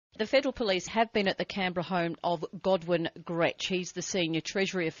The Federal Police have been at the Canberra home of Godwin Gretsch. He's the senior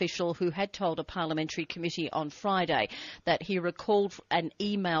Treasury official who had told a parliamentary committee on Friday that he recalled an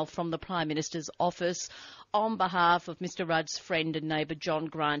email from the Prime Minister's office on behalf of Mr Rudd's friend and neighbour John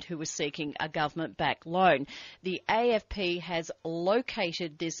Grant, who was seeking a government-backed loan. The AFP has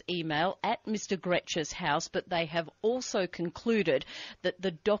located this email at Mr Gretsch's house, but they have also concluded that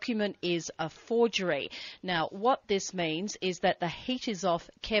the document is a forgery. Now, what this means is that the heat is off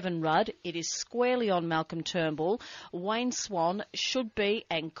Kevin Rudd. It is squarely on Malcolm Turnbull. Wayne Swan should be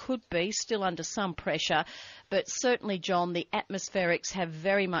and could be still under some pressure. But certainly, John, the atmospherics have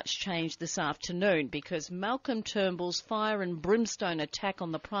very much changed this afternoon because Malcolm Turnbull's fire and brimstone attack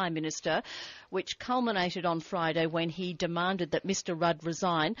on the Prime Minister, which culminated on Friday when he demanded that Mr Rudd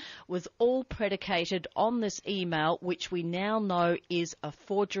resign, was all predicated on this email, which we now know is a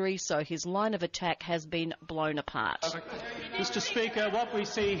forgery, so his line of attack has been blown apart. Mr Speaker, what we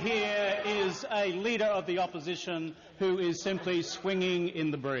see here is a leader of the opposition who is simply swinging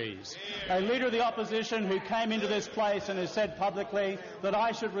in the breeze. A leader of the opposition who came into this place and has said publicly that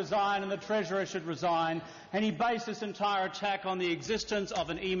I should resign and the Treasurer should resign, and he based this entire attack on the existence of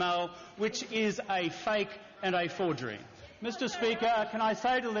an email which is a fake and a forgery. Mr Speaker, can I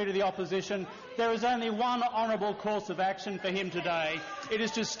say to the Leader of the Opposition, there is only one honourable course of action for him today. It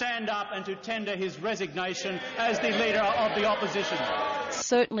is to stand up and to tender his resignation as the Leader of the Opposition.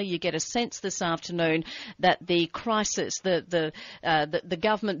 Certainly you get a sense this afternoon that the crisis, the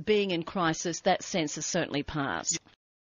government being in crisis, that sense has certainly passed.